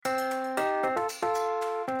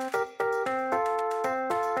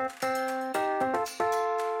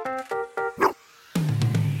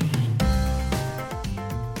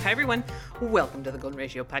Hi, everyone. Welcome to the Golden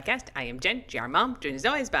Ratio Podcast. I am Jen, GR Mom, joined as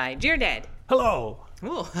always by GR Dad. Hello.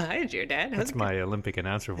 Oh, hi, GR Dad. That's my Olympic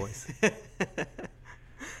announcer voice.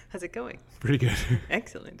 How's it going? Pretty good.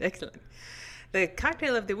 Excellent, excellent. The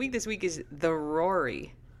cocktail of the week this week is the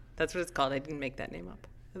Rory. That's what it's called. I didn't make that name up.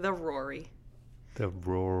 The Rory. The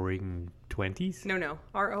Roaring Twenties? No.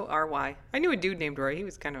 R-O-R-Y. I knew a dude named Rory. He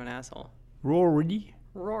was kind of an asshole. Rory?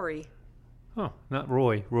 Rory. Oh, not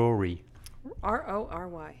Roy. Rory.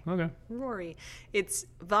 R-O-R-Y. Okay. Rory. It's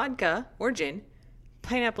vodka or gin,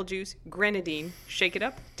 pineapple juice, grenadine, shake it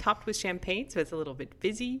up, topped with champagne, so it's a little bit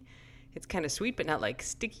fizzy. It's kind of sweet, but not like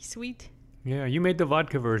sticky sweet. Yeah, you made the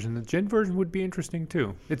vodka version. The gin version would be interesting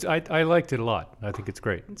too. I liked it a lot. I think it's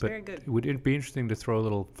great. It's very good. Would it be interesting to throw a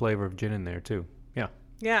little flavor of gin in there too? Yeah.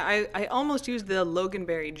 Yeah, I almost used the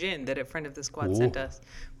Loganberry gin that a friend of the squad sent us,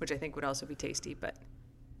 which I think would also be tasty, but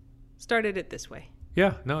started it this way.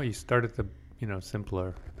 Yeah, no, you start at the,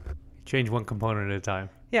 simpler. You change one component at a time.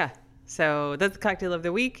 Yeah, so that's the cocktail of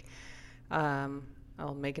the week.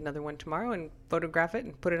 I'll make another one tomorrow and photograph it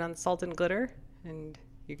and put it on salt and glitter, and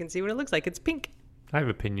you can see what it looks like. It's pink. I have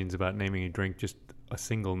opinions about naming a drink just a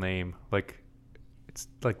single name. Like, it's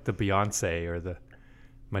like the Beyonce or the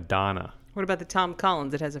Madonna. What about the Tom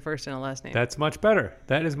Collins that has a first and a last name? That's much better.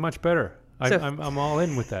 That is much better. I'm all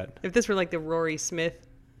in with that. If this were like the Rory Smith,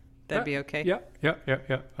 that'd be okay? Yeah.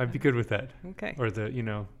 I'd be good with that. Okay. Or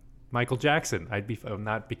the, Michael Jackson. I'd be,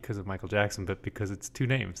 not because of Michael Jackson, but because it's two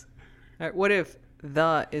names. All right, what if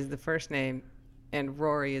the is the first name and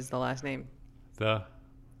Rory is the last name? The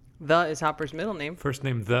is Hopper's middle name. First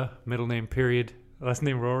name the, middle name period, last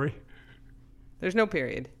name Rory. There's no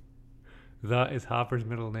period. The is Hopper's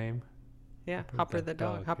middle name. Yeah, Hopper the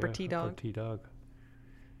dog. Hopper T-Dog. Hopper T-Dog.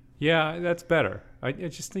 Yeah, that's better. It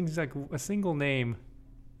just think like a single name,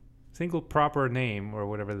 single proper name, or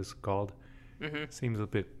whatever this is called, seems a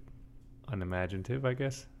bit unimaginative, I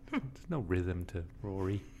guess. There's no rhythm to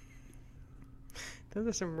Rory. Those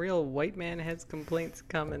are some real white man heads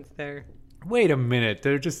comments there. Wait a minute.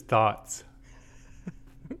 They're just thoughts.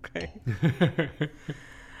 Okay.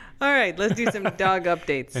 All right, let's do some dog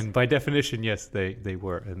updates. And by definition, yes, they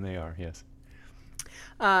were, and they are, yes.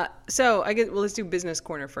 So I guess let's do business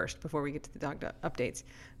corner first before we get to the dog updates.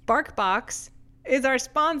 BarkBox is our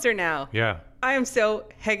sponsor now. Yeah. I am so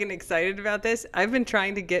heckin' excited about this. I've been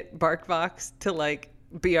trying to get BarkBox to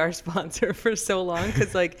be our sponsor for so long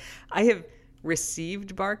because I have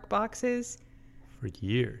received BarkBoxes for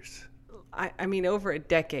years. I mean, over a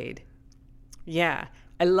decade. Yeah,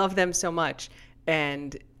 I love them so much,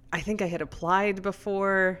 and I think I had applied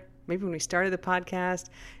before, maybe when we started the podcast,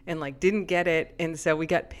 and didn't get it, and so we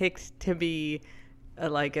got picked to be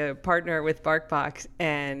a partner with BarkBox,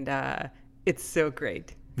 and it's so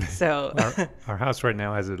great. So our house right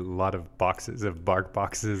now has a lot of boxes of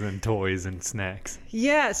BarkBoxes and toys and snacks.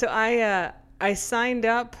 Yeah, so I signed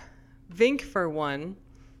up Vink for one.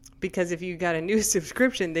 Because if you got a new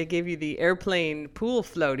subscription, they gave you the airplane pool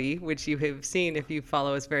floaty, which you have seen if you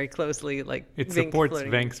follow us very closely. It supports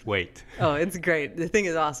Vink's weight. Oh, it's great. The thing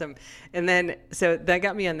is awesome. And then, so that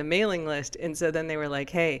got me on the mailing list. And so then they were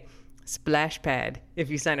like, hey, splash pad if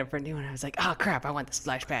you sign up for a new one. I was like, oh, crap, I want the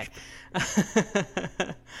splash pad.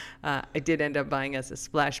 I did end up buying us a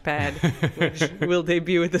splash pad, which will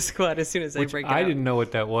debut with the squad as soon as I break it I out. didn't know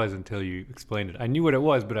what that was until you explained it. I knew what it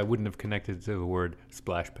was, but I wouldn't have connected it to the word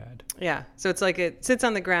splash pad. Yeah, so it's it sits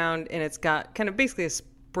on the ground, and it's got kind of basically a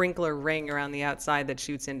sprinkler ring around the outside that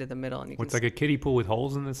shoots into the middle. And it's like a kiddie pool with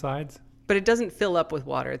holes in the sides? But it doesn't fill up with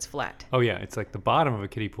water. It's flat. Oh, yeah. It's like the bottom of a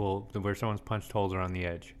kiddie pool where someone's punched holes around the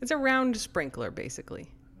edge. It's a round sprinkler, basically.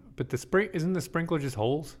 But isn't the sprinkler just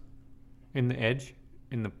holes in the edge,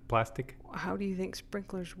 in the plastic? How do you think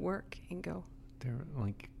sprinklers work, Ingo? They're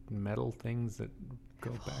like metal things that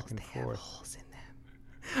go back and forth. Have holes in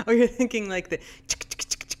them. Oh, you're thinking the...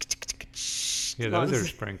 Yeah, those are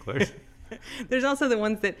sprinklers. There's also the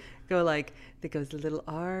ones that go that goes a little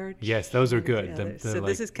arch. Yes, those are good. So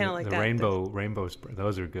this is kind of like the that. rainbow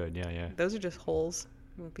those are good. Yeah. Those are just holes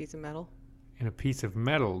in a piece of metal. In a piece of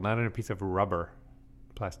metal, not in a piece of rubber,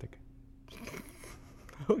 plastic.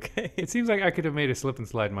 Okay. It seems like I could have made a slip and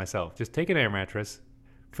slide myself. Just take an air mattress,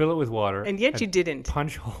 fill it with water, and yet you didn't.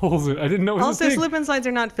 Punch holes in it. I didn't know it was also, a thing. slip and slides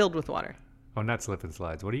are not filled with water. Oh, not slip and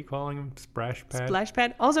slides. What are you calling them? Splash pad? Splash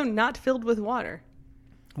pad. Also not filled with water.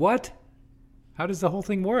 What? How does the whole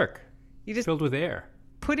thing work? You just filled with air.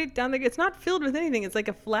 Put it down there. It's not filled with anything. It's like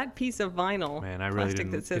a flat pice of vinyl. Man, I really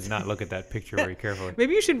did not look at that picture very carefully.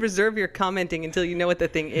 Maybe you should reserve your commenting until you know what the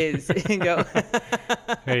thing is and go.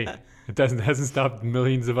 Hey, it hasn't stopped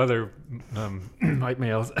millions of other white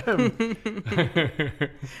males.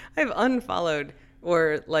 I've unfollowed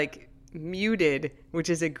or like muted, which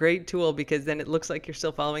is a great tool because then it looks like you're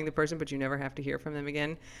still following the person, but you never have to hear from them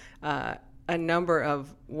again. A number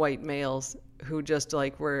of white males who just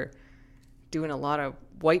like were doing a lot of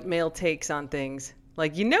white male takes on things.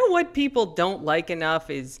 Like, you know what people don't like enough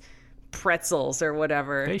is pretzels or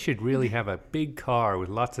whatever. They should really have a big car with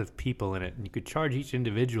lots of people in it, and you could charge each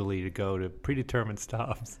individually to go to predetermined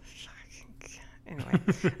stops.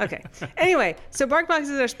 Anyway, so BarkBox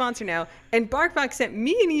is our sponsor now, and BarkBox sent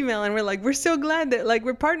me an email, and we're like, we're so glad that like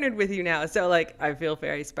we're partnered with you now. So like, I feel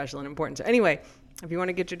very special and important. So anyway, if you want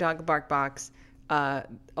to get your dog a BarkBox,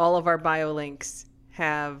 all of our bio links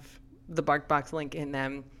have the BarkBox link in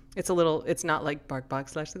them. It's not like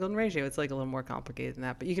BarkBox / the Golden Ratio. It's like a little more complicated than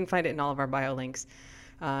that, but you can find it in all of our bio links.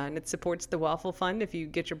 And it supports the Waffle Fund if you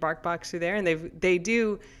get your BarkBox through there. And they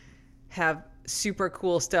do have super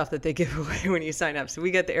cool stuff that they give away when you sign up. So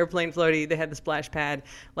we got the airplane floaty. They had the splash pad.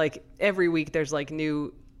 Like every week there's like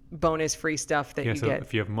new bonus free stuff that you so get.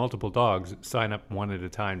 If you have multiple dogs, sign up one at a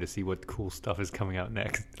time to see what cool stuff is coming out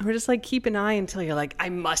next. Or just like keep an eye until you're like, I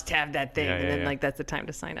must have that thing. And then like that's the time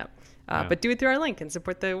to sign up. But do it through our link and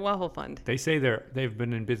support the Waffle Fund. They say they've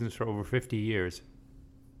been in business for over 50 years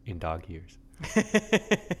in dog years.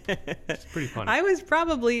 It's pretty funny. I was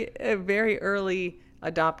probably a very early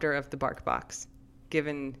adopter of the BarkBox,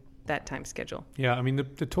 given that time schedule. Yeah, I mean,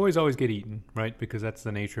 the toys always get eaten, right? Because that's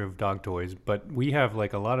the nature of dog toys. But we have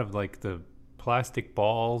like a lot of like the plastic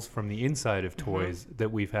balls from the inside of toys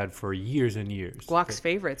that we've had for years and years. Guac's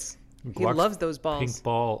favorites. He loves those balls.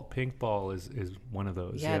 Pink ball is one of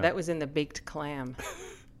those. Yeah, that was in the baked clam.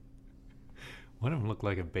 One of them looked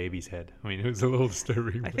like a baby's head. I mean, it was a little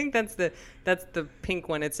disturbing. I think that's the pink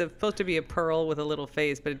one. It's supposed to be a pearl with a little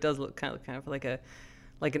face, but it does look kind of like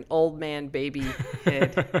an old man baby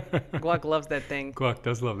head. Guac loves that thing. Guac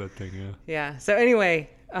does love that thing, yeah. Yeah. So anyway,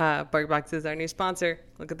 BarkBox is our new sponsor.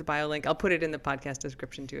 Look at the bio link. I'll put it in the podcast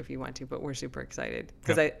description too if you want to, but we're super excited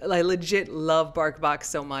because I legit love BarkBox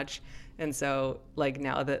so much. And so like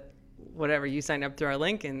now that whatever you sign up through our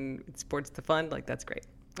link and it supports the fund, like that's great.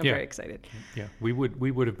 I'm very excited. Yeah, we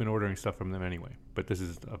would have been ordering stuff from them anyway, but this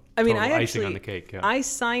is icing on the cake. Yeah. I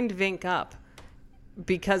signed Vink up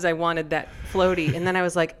because I wanted that floaty, and then I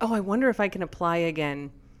was like, oh, I wonder if I can apply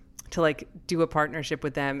again to like do a partnership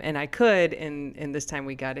with them, and I could, and this time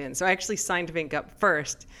we got in. So I actually signed Vink up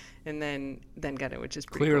first, and then got it, which is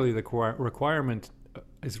pretty clearly cool. The requirement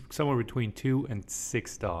is somewhere between 2 and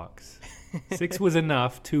 6 dogs. 6 was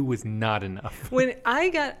enough. 2 was not enough.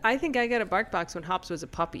 I think I got a BarkBox when Hops was a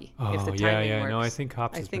puppy. Oh, if the timing works. No, I think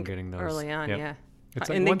Hops has been getting those early on. Yep. Yeah, it's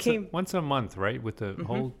like once a month, right? With the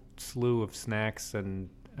whole slew of snacks and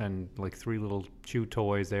like 3 little chew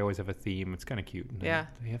toys. They always have a theme. It's kind of cute. And yeah,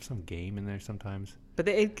 they have some game in there sometimes. But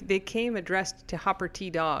they came addressed to Hopper T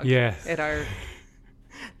Dog. Yes. At our.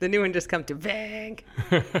 The new one just come to Vink.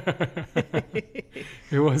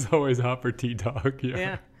 It was always Hopper T Dog.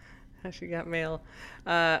 Yeah. She got mail.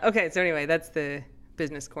 Okay, so anyway, that's the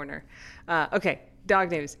business corner. Okay,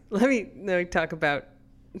 dog news. Let me talk about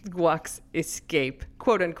Guac's escape,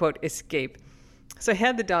 quote unquote escape. So I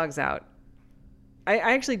had the dogs out. I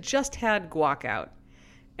actually just had Guac out,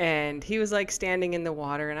 and he was like standing in the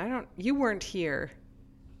water. And you weren't here.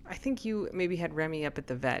 I think you maybe had Remy up at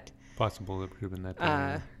the vet. Possible it could have been that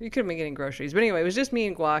time. You could have been getting groceries, but anyway, it was just me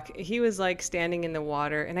and Guac. He was like standing in the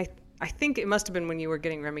water, and I think it must have been when you were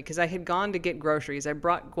getting Remy, because I had gone to get groceries. I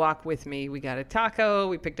brought Guac with me. We got a taco.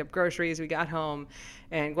 We picked up groceries. We got home,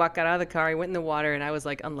 and Guac got out of the car. He went in the water, and I was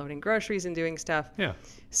like unloading groceries and doing stuff. Yeah.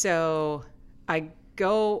 So I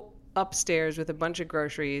go upstairs with a bunch of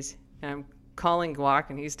groceries, and I'm calling Guac,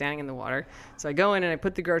 and he's standing in the water. So I go in, and I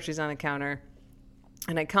put the groceries on the counter,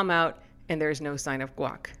 and I come out, and there's no sign of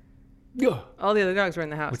Guac. Yeah. All the other dogs were in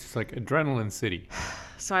the house. Which is like adrenaline city.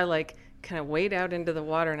 So I like kind of wade out into the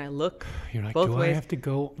water and I look You're like, both ways. I have to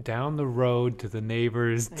go down the road to the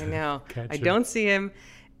neighbors? I know. Catch I him? don't see him.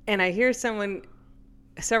 And I hear someone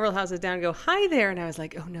several houses down go, hi there. And I was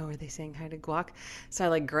like, oh no, are they saying hi to Guac? So I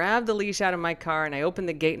like grabbed the leash out of my car and I opened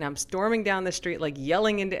the gate and I'm storming down the street, like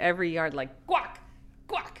yelling into every yard, like, Guac,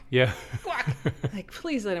 Guac, yeah, Guac. Like,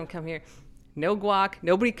 please let him come here. No Guac.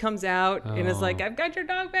 Nobody comes out. And it's like, I've got your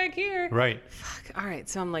dog back here. Right. Fuck. All right.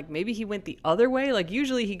 So I'm like, maybe he went the other way. Like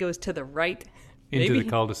usually he goes to the right. Into the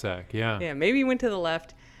cul-de-sac. Yeah. Yeah. Maybe he went to the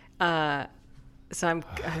left. So I'm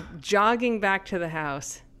jogging back to the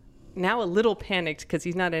house now a little panicked because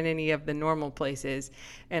he's not in any of the normal places.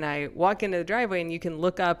 And I walk into the driveway and you can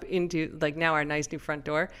look up into like now our nice new front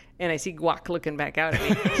door. And I see Guac looking back out at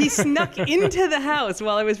me. He snuck into the house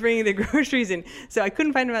while I was bringing the groceries in. So I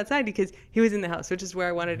couldn't find him outside because he was in the house, which is where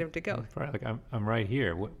I wanted him to go. Right, like I'm right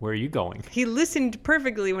here. Where are you going? He listened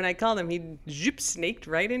perfectly when I called him. He snaked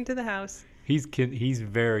right into the house. He's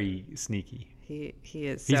very sneaky. He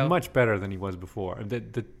is. He's much better than he was before.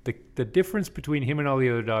 The difference between him and all the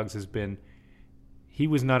other dogs has been he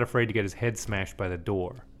was not afraid to get his head smashed by the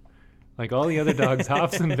door. Like all the other dogs,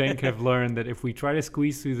 Hops and Venk have learned that if we try to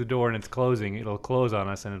squeeze through the door and it's closing, it'll close on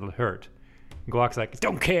us and it'll hurt. And Guac's like,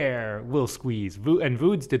 don't care, we'll squeeze. And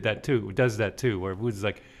Voods does that too, where Voods is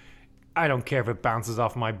like, I don't care if it bounces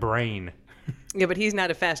off my brain. Yeah, but he's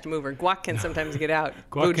not a fast mover. Guac can sometimes get out.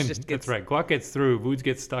 That's right. Guac gets through, Voods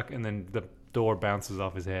gets stuck, and then the door bounces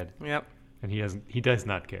off his head. Yep. And he does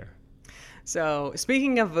not care. So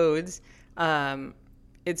speaking of Voods,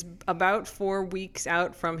 it's about 4 weeks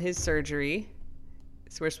out from his surgery.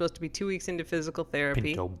 So we're supposed to be 2 weeks into physical therapy.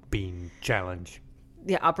 Pinto Bean Challenge.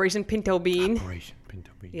 Yeah, Operation Pinto Bean. Operation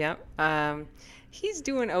Pinto Bean. Yeah. He's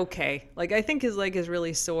doing okay. Like I think his leg is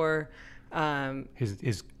really sore.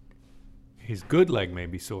 His good leg may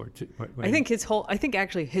be sore too. I think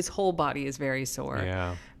actually his whole body is very sore.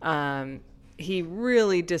 Yeah. He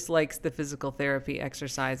really dislikes the physical therapy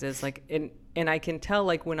exercises. Like, and I can tell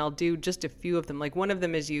like when I'll do just a few of them. Like one of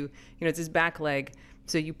them is it's his back leg.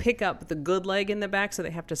 So you pick up the good leg in the back, so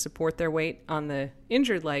they have to support their weight on the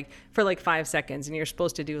injured leg for like 5 seconds, and you're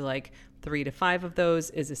supposed to do like 3 to 5 of those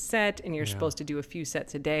as a set, and you're supposed to do a few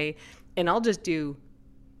sets a day. And I'll just do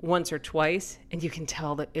once or twice, and you can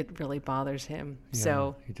tell that it really bothers him. Yeah,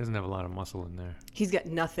 so he doesn't have a lot of muscle in there. He's got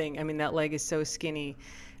nothing. I mean, that leg is so skinny.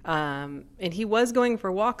 And he was going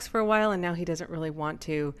for walks for a while, and now he doesn't really want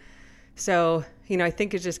to. So, I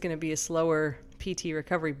think it's just going to be a slower PT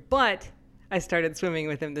recovery. But I started swimming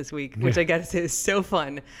with him this week, which I got to say is so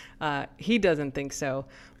fun. He doesn't think so.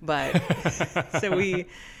 But so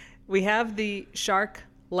we have the shark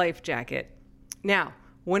life jacket. Now,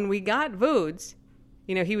 when we got Voods,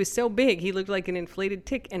 he was so big, he looked like an inflated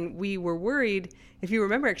tick. And we were worried. If you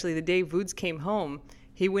remember, actually, the day Voods came home,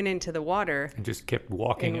 he went into the water. And just kept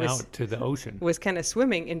walking out to the ocean. Was kind of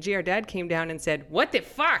swimming. And our dad came down and said, what the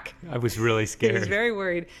fuck? I was really scared. He was very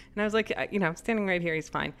worried. And I was like, I'm standing right here. He's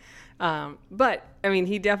fine. But, I mean,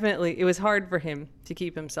 it was hard for him to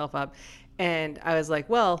keep himself up. And I was like,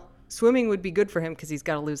 well, swimming would be good for him because he's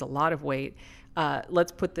got to lose a lot of weight.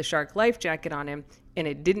 Let's put the shark life jacket on him. And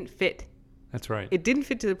it didn't fit. That's right. It didn't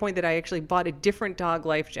fit to the point that I actually bought a different dog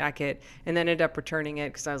life jacket and then ended up returning it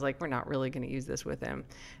because I was like, we're not really going to use this with him.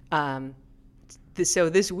 So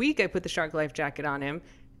this week I put the shark life jacket on him.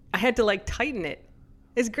 I had to tighten it.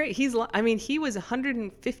 It's great. He was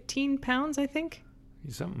 115 pounds, I think.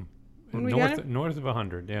 He's something. North of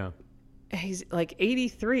 100, yeah. He's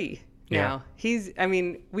 83 now.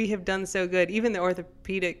 Yeah. We have done so good. Even the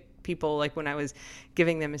orthopedic people, when I was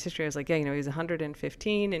giving them his history, I was like, he was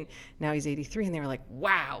 115 and now he's 83. And they were like,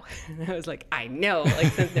 wow. And I was like, I know,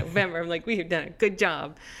 since November, I'm like, we have done a good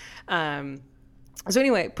job. So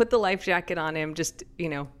anyway, put the life jacket on him, just,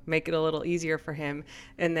 make it a little easier for him.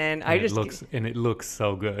 And then it looks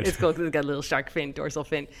so good. It's cool because it's got a little shark fin, dorsal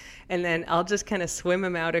fin. And then I'll just kind of swim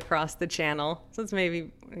him out across the channel. So it's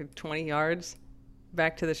maybe 20 yards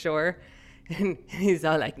back to the shore. And he's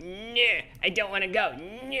all like, nah, I don't want to go.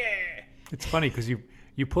 Nah. It's funny because you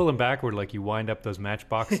pull him backward like you wind up those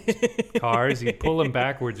Matchbox cars. You pull him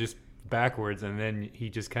backwards, and then he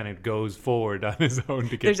just kind of goes forward on his own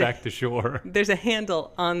to get back to shore. There's a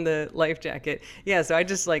handle on the life jacket. Yeah, so I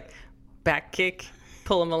just back kick,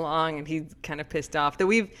 pull him along, and he's kind of pissed off.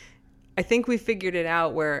 I think we figured it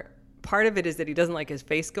out where part of it is that he doesn't like his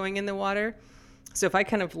face going in the water. So if I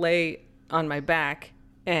kind of lay on my back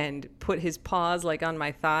and put his paws on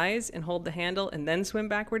my thighs and hold the handle and then swim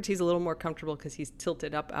backwards, he's a little more comfortable because he's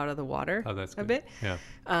tilted up out of the water a bit. Yeah.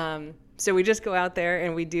 So we just go out there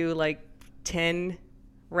and we do 10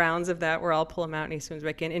 rounds of that where I'll pull him out and he swims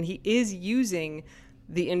back in. And he is using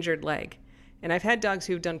the injured leg. And I've had dogs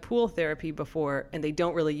who've done pool therapy before and they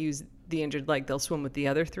don't really use the injured leg. They'll swim with the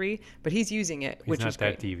other 3, but he's using it, which is great.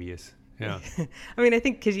 He's not that devious. Yeah. I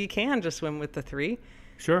think because you can just swim with the 3.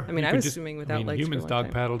 Sure. I was swimming without legs. Humans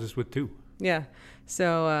dog paddle just with 2. Yeah.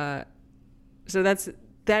 So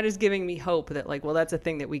that is giving me hope that that's a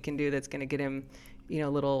thing that we can do that's going to get him,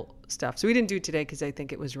 little stuff. So we didn't do it today because I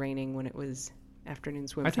think it was raining when it was afternoon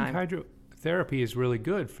swim time. I think hydrotherapy is really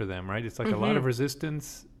good for them, right? It's a lot of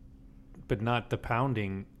resistance, but not the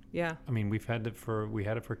pounding. Yeah. We had it for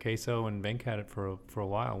Queso, and Venk had it for a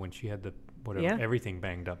while when she had whatever, Yeah. everything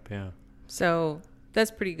banged up. Yeah. So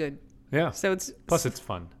that's pretty good. Yeah. So it's Plus, it's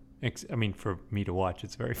fun. I mean, for me to watch,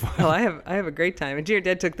 it's very fun. Oh, I have a great time. And Dear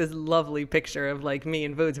Dad took this lovely picture of like me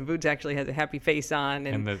and Voods actually has a happy face on,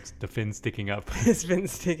 and the fin sticking up. his fin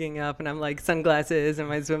sticking up, and I'm like sunglasses and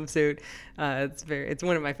my swimsuit. It's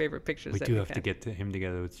one of my favorite pictures. We that do we've have to had. get him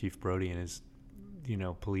together with Chief Brody in his,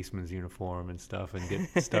 policeman's uniform and stuff,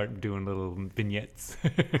 and start doing little vignettes.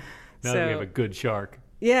 Now that we have a good shark.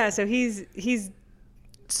 Yeah, so he's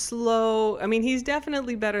slow. I mean, he's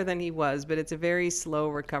definitely better than he was, but it's a very slow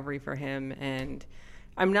recovery for him. And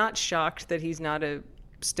I'm not shocked that he's not a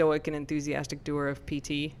stoic and enthusiastic doer of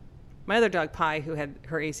PT. My other dog, Pi, who had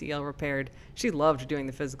her ACL repaired, she loved doing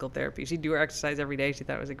the physical therapy. She'd do her exercise every day. She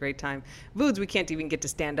thought it was a great time. Voods, we can't even get to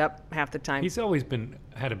stand up half the time. He's always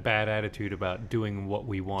had a bad attitude about doing what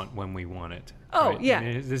we want when we want it. Oh, right? yeah. I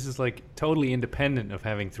mean, this is like totally independent of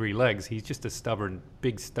having 3 legs. He's just a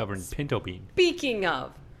big stubborn pinto bean. Speaking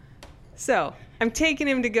of, so I'm taking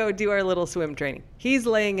him to go do our little swim training. He's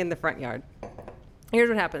laying in the front yard. Here's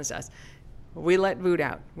what happens to us. We let Vood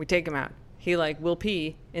out. We take him out. He will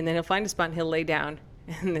pee, and then he'll find a spot and he'll lay down.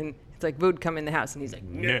 And then it's like, Vood, come in the house. And he's like,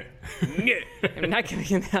 no, no, I'm not going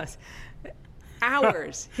in the house.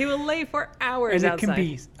 Hours. He will lay for hours and it outside. can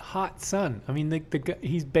be hot sun. I mean, the guy,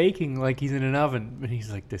 he's baking like he's in an oven, and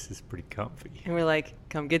he's like, this is pretty comfy. And we're like,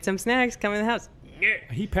 come get some snacks. Come in the house.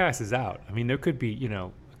 He passes out. I mean, there could be, a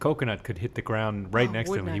coconut could hit the ground right next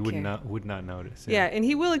to him, and he would not notice. Yeah, and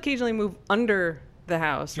he will occasionally move under the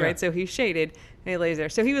house, right? So he's shaded, and he lays there.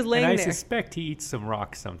 So he was laying there. there. I suspect he eats some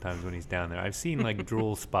rocks sometimes when he's down there. I've seen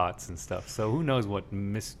drool spots and stuff. So who knows what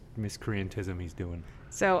miscreantism he's doing.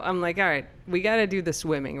 So I'm like, all right, we got to do the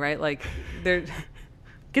swimming, right?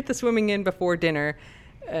 Get the swimming in before dinner.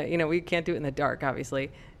 We can't do it in the dark,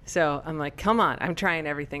 obviously. So I'm like, come on, I'm trying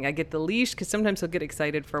everything. I get the leash because sometimes he'll get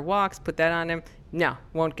excited for walks, put that on him. No,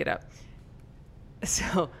 won't get up.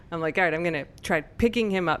 So I'm like, all right, I'm going to try picking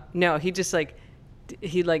him up. No, he just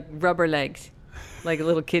he rubber legs like a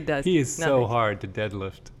little kid does. He is so hard to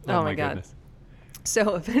deadlift. Oh my God. Goodness.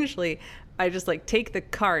 So eventually I just take the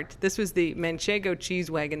cart. This was the Manchego cheese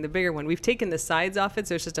wagon, the bigger one. We've taken the sides off it,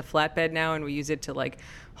 so it's just a flatbed now, and we use it to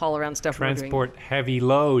haul around stuff. Transport heavy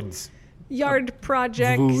loads. Yard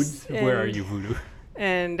projects. Vood. Where are you, Voodoo?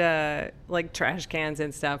 And trash cans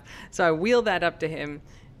and stuff. So I wheel that up to him,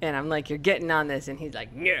 and I'm like, you're getting on this. And he's like,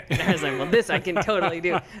 yeah. And I was like, well, this I can totally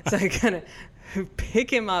do. So I kind of pick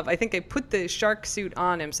him up. I think I put the shark suit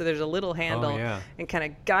on him, so there's a little handle, and kind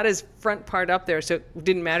of got his front part up there, so it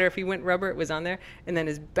didn't matter if he went rubber, it was on there. And then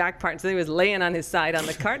his back part, so he was laying on his side on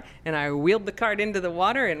the cart, and I wheeled the cart into the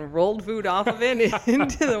water and rolled Vood off of it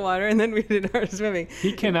into the water, and then we did our swimming.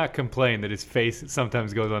 He cannot complain that his face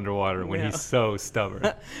sometimes goes underwater when he's so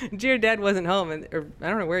stubborn. Dear Dad wasn't home, or I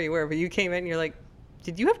don't know where you were, but you came in and you're like,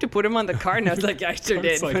 did you have to put him on the cart? And I was like, yeah, I sure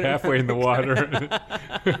did. It's halfway in the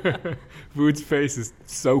water. Vood's face is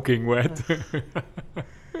soaking wet.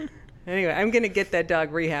 Anyway, I'm going to get that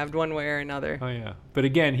dog rehabbed one way or another. Oh, yeah. But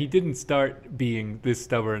again, he didn't start being this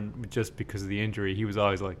stubborn just because of the injury. He was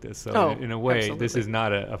always like this. So in a way, absolutely. This is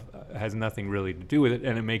not has nothing really to do with it.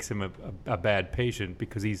 And it makes him a bad patient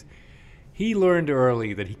because he learned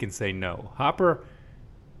early that he can say no. Hopper,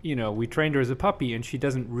 we trained her as a puppy, and she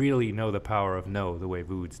doesn't really know the power of no the way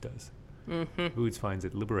Voods does. Mm-hmm. Voods finds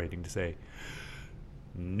it liberating to say,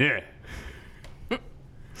 nah.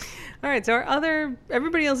 All right, so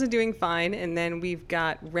everybody else is doing fine, and then we've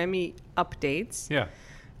got Remy updates.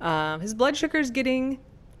 Yeah. His blood sugar is getting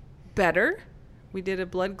better. We did a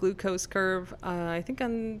blood glucose curve, I think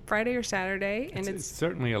on Friday or Saturday. And it's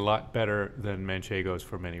certainly a lot better than Manchego's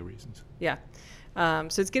for many reasons. Yeah.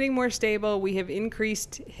 So it's getting more stable. We have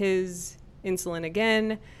increased his insulin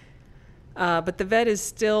again, but the vet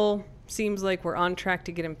still seems like we're on track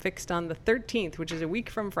to get him fixed on the 13th, which is a week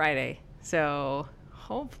from Friday. So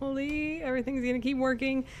hopefully everything's going to keep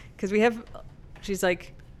working because she's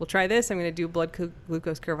like, we'll try this. I'm going to do a blood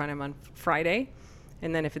glucose curve on him on Friday.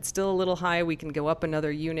 And then if it's still a little high, we can go up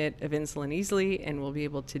another unit of insulin easily, and we'll be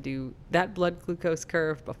able to do that blood glucose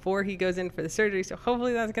curve before he goes in for the surgery. So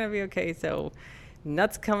hopefully that's going to be okay. So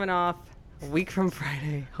nuts coming off a week from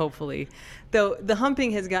Friday, hopefully. Though the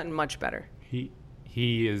humping has gotten much better.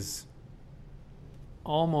 He is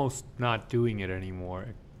almost not doing it anymore.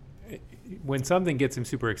 When something gets him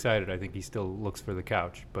super excited, I think he still looks for the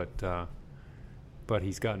couch, but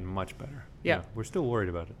he's gotten much better. Yeah. We're still worried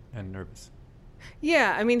about it and nervous.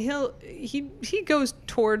 Yeah, I mean he goes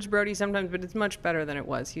towards Brody sometimes, but it's much better than it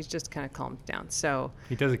was. He's just kind of calmed down. So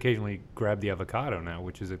he does occasionally grab the avocado now,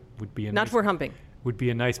 which would be not for humping. would be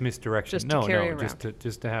a nice misdirection. Just to carry around.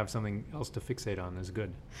 Just to have something else to fixate on is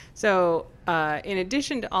good. So, in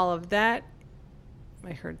addition to all of that,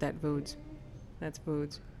 I heard that Voods. That's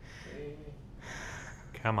Voods.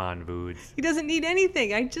 Come on, Voods. He doesn't need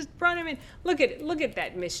anything. I just brought him in. Look at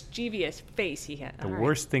that mischievous face he had. The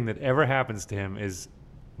worst thing that ever happens to him is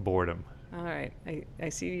boredom. All right. I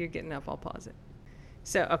see you're getting up. I'll pause it.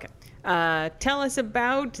 So, okay. Tell us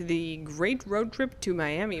about the great road trip to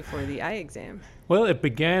Miami for the eye exam. Well, it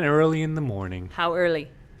began early in the morning. How early?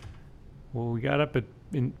 Well, we got up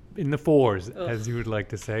in the 4s, as you would like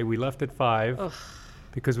to say. We left at 5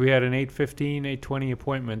 because we had an 8:15, 8:20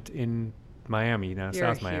 appointment in Miami,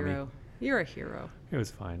 South Miami. Hero. You're a hero. It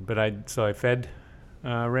was fine. But I fed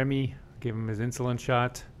Remy, gave him his insulin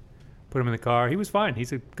shot, put him in the car. He was fine.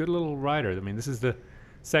 He's a good little rider. I mean, this is the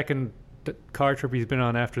second car trip he's been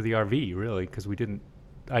on after the RV, really, because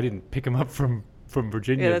I didn't pick him up from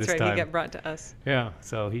Virginia this time. Yeah, that's right. He got brought to us. Yeah,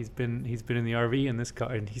 so he's been in the RV in this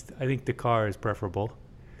car, and I think the car is preferable.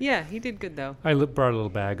 Yeah, he did good though. I brought a little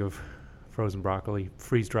bag of frozen broccoli,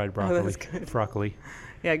 freeze-dried broccoli. Oh, that's good. Broccoli.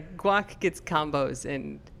 Yeah, Guac gets combos,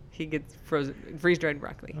 and he gets freeze-dried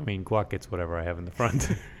broccoli. I mean, Guac gets whatever I have in the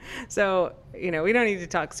front. So, we don't need to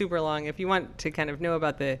talk super long. If you want to kind of know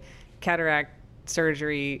about the cataract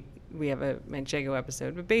surgery, we have a Manchego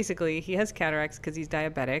episode. But basically, he has cataracts because he's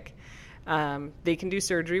diabetic. They can do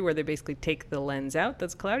surgery where they basically take the lens out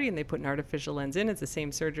that's cloudy and they put an artificial lens in. It's the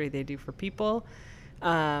same surgery they do for people.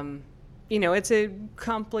 It's a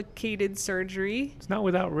complicated surgery. It's not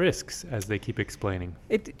without risks, as they keep explaining.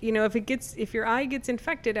 If your eye gets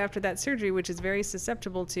infected after that surgery, which is very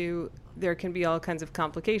susceptible to, there can be all kinds of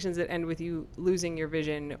complications that end with you losing your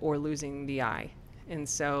vision or losing the eye. And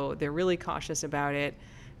so they're really cautious about it.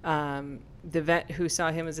 The vet who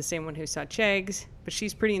saw him is the same one who saw Chegs, but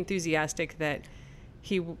she's pretty enthusiastic that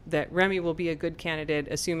Remy will be a good candidate,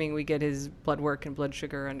 assuming we get his blood work and blood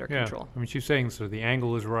sugar under control. I mean, she's saying so the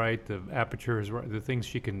angle is right, the aperture is right, the things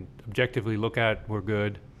she can objectively look at were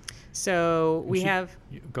good. So Go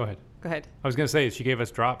ahead. Go ahead. I was going to say, she gave us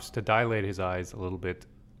drops to dilate his eyes a little bit,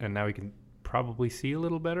 and now he can probably see a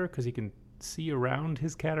little better because he can see around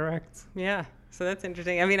his cataracts. Yeah, so that's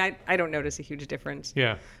interesting. I mean, I don't notice a huge difference.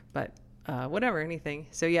 Yeah. But whatever, anything.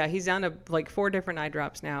 So yeah, he's on 4 different eye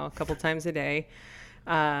drops now, a couple times a day.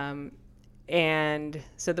 And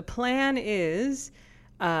so the plan is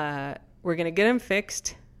we're going to get him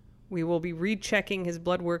fixed. We will be rechecking his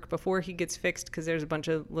blood work before he gets fixed because there's a bunch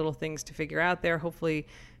of little things to figure out there. Hopefully,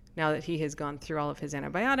 now that he has gone through all of his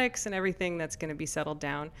antibiotics and everything, that's going to be settled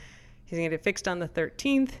down. He's going to get it fixed on the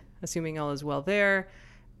 13th, assuming all is well there.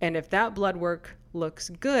 And if that blood work looks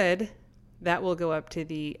good, that will go up to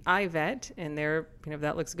the eye vet, and if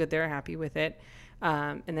that looks good, they're happy with it.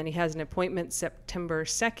 And then he has an appointment September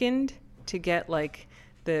 2nd to get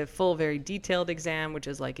the full, very detailed exam, which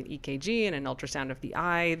is like an EKG and an ultrasound of the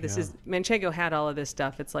eye. Manchego had all of this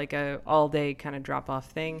stuff. It's like a all-day kind of drop-off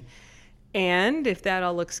thing. And if that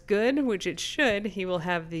all looks good, which it should, he will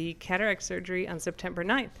have the cataract surgery on September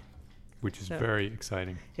 9th. Which is very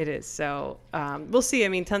exciting. It is. So we'll see. I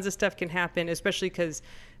mean, tons of stuff can happen, especially because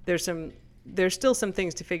there's still some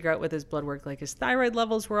things to figure out with his blood work, like his thyroid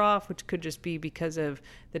levels were off, which could just be because of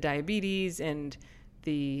the diabetes and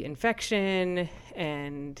the infection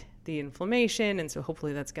and the inflammation. And so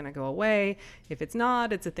hopefully that's going to go away. If it's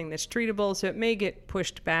not, it's a thing that's treatable. So it may get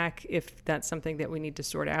pushed back if that's something that we need to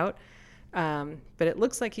sort out. But it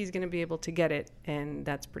looks like he's going to be able to get it, and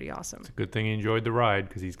that's pretty awesome. It's a good thing he enjoyed the ride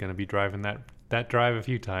because he's going to be driving that drive a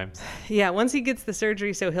few times. Yeah, once he gets the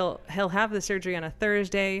surgery, so he'll have the surgery on a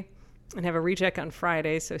Thursday and have a recheck on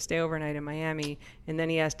Friday, so stay overnight in Miami, and then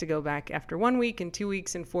he has to go back after 1 week and 2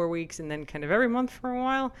 weeks and 4 weeks, and then kind of every month for a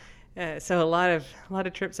while. So a lot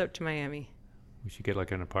of trips up to Miami. We should get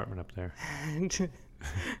an apartment up there.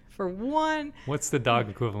 For one. What's the dog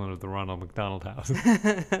equivalent of the Ronald McDonald House?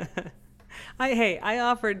 I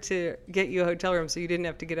offered to get you a hotel room so you didn't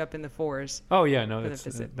have to get up in the 4s. Oh yeah, no,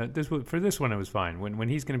 for this one it was fine. When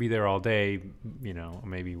he's going to be there all day,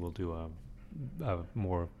 maybe we'll do a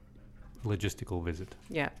more logistical visit.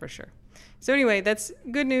 Yeah, for sure. So anyway, that's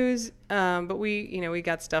good news. But we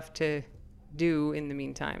got stuff to do in the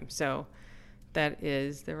meantime. So that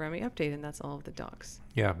is the Remy update, and that's all of the dogs.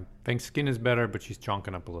 Yeah, Vink's skin is better, but she's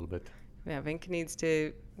chonking up a little bit. Yeah, Vink needs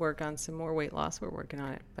to work on some more weight loss. We're working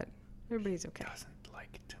on it, but everybody's okay. Doesn't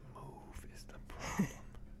like to move is the problem.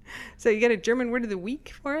 So you got a German word of the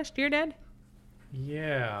week for us, dear Dad?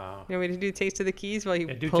 Yeah. You want me to do Taste of the Keys while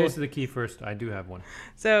you do Taste of the Key first. I do have one.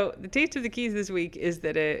 So the Taste of the Keys this week is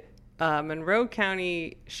that a Monroe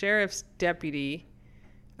County Sheriff's deputy,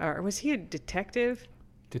 or was he a detective?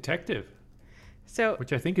 Detective. So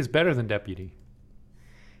Which I think is better than deputy.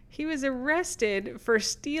 he was arrested for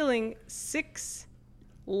stealing 6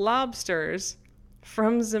 lobsters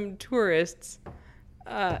from some tourists.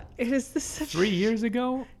 It is this such 3 years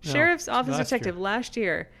ago? No, sheriff's office last detective year. last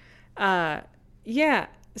year. Yeah.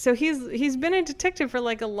 So he's been a detective for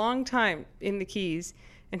like a long time in the Keys,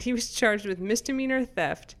 and he was charged with misdemeanor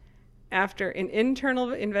theft after an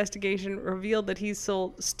internal investigation revealed that he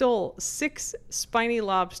stole 6 spiny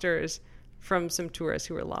lobsters from some tourists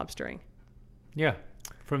who were lobstering. Yeah.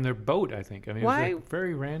 From their boat, I think. I mean, Why? it was a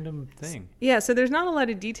very random thing. Yeah, so there's not a lot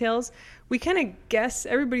of details. We kind of guess,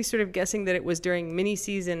 everybody's sort of guessing that it was during mini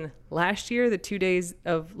season last year, the 2 days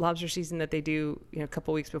of lobster season that they do, a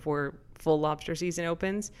couple weeks before full lobster season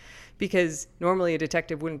opens, because normally a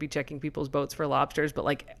detective wouldn't be checking people's boats for lobsters, but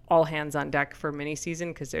like all hands on deck for mini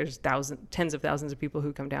season, because there's tens of thousands of people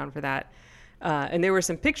who come down for that. And there were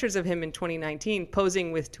some pictures of him in 2019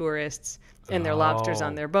 posing with tourists and their lobsters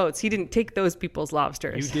on their boats. He didn't take those people's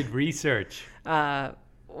lobsters. You did research. I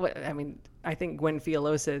think Gwen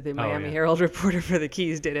Fialosa, the Miami Herald reporter for the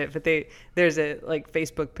Keys, did it. But there's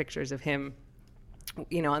Facebook pictures of him,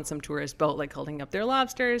 on some tourist boat, like holding up their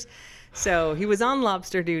lobsters. So he was on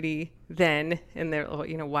lobster duty then, and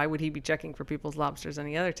why would he be checking for people's lobsters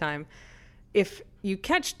any other time? If you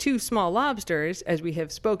catch 2 small lobsters, as we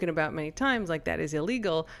have spoken about many times, like that is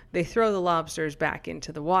illegal, they throw the lobsters back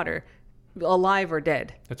into the water, alive or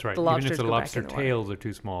dead. That's right. The Even lobsters if the go back lobster in the water. tails are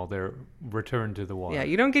too small, they're returned to the water. Yeah,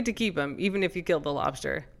 you don't get to keep them, even if you kill the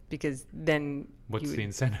lobster, because then... What's the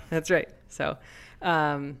incentive? That's right. So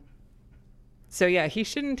yeah, he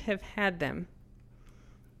shouldn't have had them.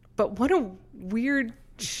 But what a weird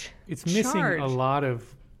It's missing charge. a lot of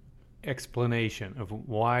explanation of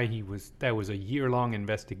why that was a year-long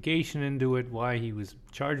investigation into it, why he was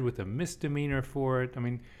charged with a misdemeanor for it. I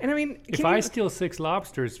mean, if I steal 6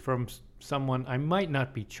 lobsters from someone, I might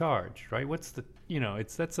not be charged, right? What's the,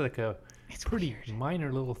 that's like it's pretty weird.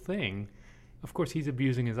 Minor little thing. Of course, he's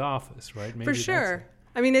abusing his office, right? Maybe For sure.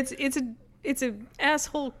 It's a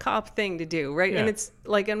asshole cop thing to do, right? Yeah. And it's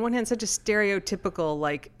like on one hand such a stereotypical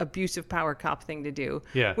like abusive power cop thing to do.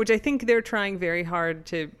 Yeah. Which I think they're trying very hard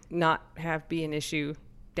to not have be an issue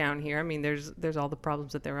down here. I mean, there's all the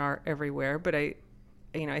problems that there are everywhere, but I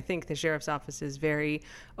think the sheriff's office is very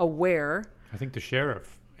aware. I think the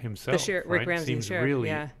sheriff himself, Rick right, Ramsey, seems sheriff, really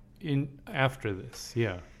yeah. in after this.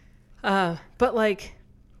 Yeah. But like,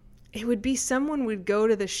 it would be someone would go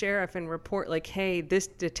to the sheriff and report like, hey, this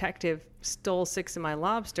detective stole 6 of my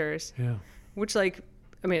lobsters. Yeah. Which look,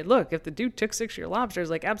 if the dude took 6 of your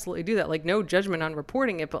lobsters, like absolutely do that. Like no judgment on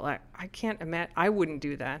reporting it, but like I can't imagine, I wouldn't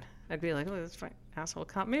do that. I'd be like, oh, that's fine, asshole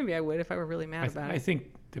cop. Maybe I would if I were really mad about it. I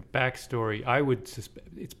think the backstory, I would suspect,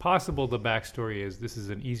 it's possible the backstory is this is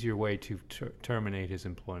an easier way to terminate his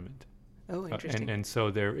employment. Oh, interesting. And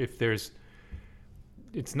so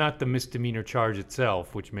it's not the misdemeanor charge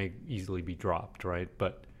itself, which may easily be dropped, right?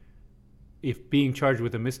 But if being charged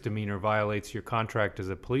with a misdemeanor violates your contract as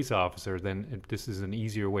a police officer, then this is an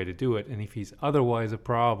easier way to do it. And if he's otherwise a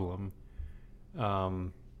problem,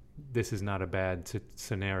 this is not a bad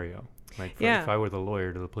scenario. Like if I were the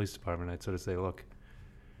lawyer to the police department, I'd sort of say, look,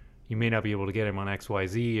 you may not be able to get him on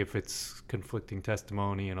XYZ if it's conflicting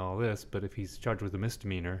testimony and all this, but if he's charged with a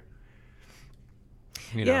misdemeanor...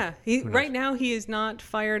 right now he is not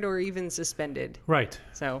fired or even suspended. Right.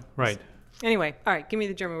 So. Right. Anyway, all right, give me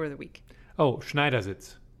the German word of the week. Oh,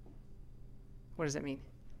 Schneidersitz. What does that mean?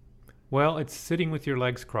 Well, it's sitting with your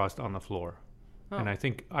legs crossed on the floor. Oh. And I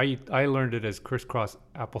think I learned it as crisscross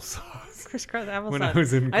applesauce. Crisscross applesauce. When I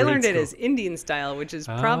was in grade I learned school. it as Indian style, which is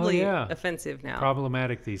probably offensive now.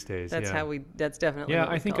 Problematic these days. That's that's definitely. Yeah,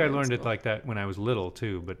 I think I learned it like that when I was little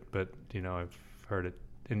too, but I've heard it.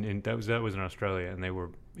 And that was in Australia, and they were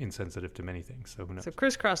insensitive to many things. So who knows? So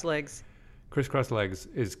crisscross legs. Crisscross legs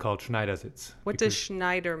is called Schneidersitz. What does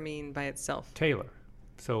Schneider mean by itself? Tailor.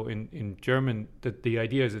 So in German, the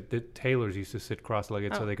idea is that tailors used to sit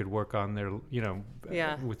cross-legged so they could work on their,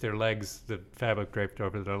 with their legs, the fabric draped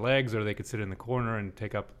over their legs, or they could sit in the corner and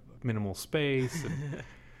take up minimal space. And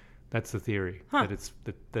that's the theory. Huh. That it's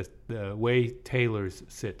the way tailors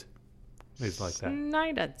sit is like that.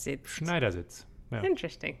 Schneidersitz. Schneidersitz. Yeah.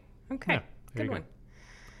 Interesting. Okay. Yeah, Good one.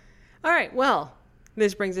 All right. Well,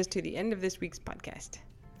 this brings us to the end of this week's podcast.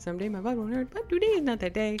 Someday my butt will hurt, but today is not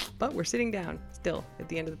that day. But we're sitting down still at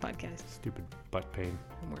the end of the podcast. Stupid butt pain.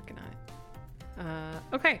 I'm working on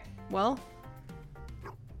it. Okay. Well,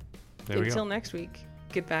 until next week,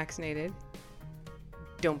 get vaccinated.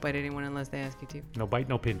 Don't bite anyone unless they ask you to. No bite,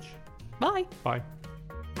 no pinch. Bye. Bye.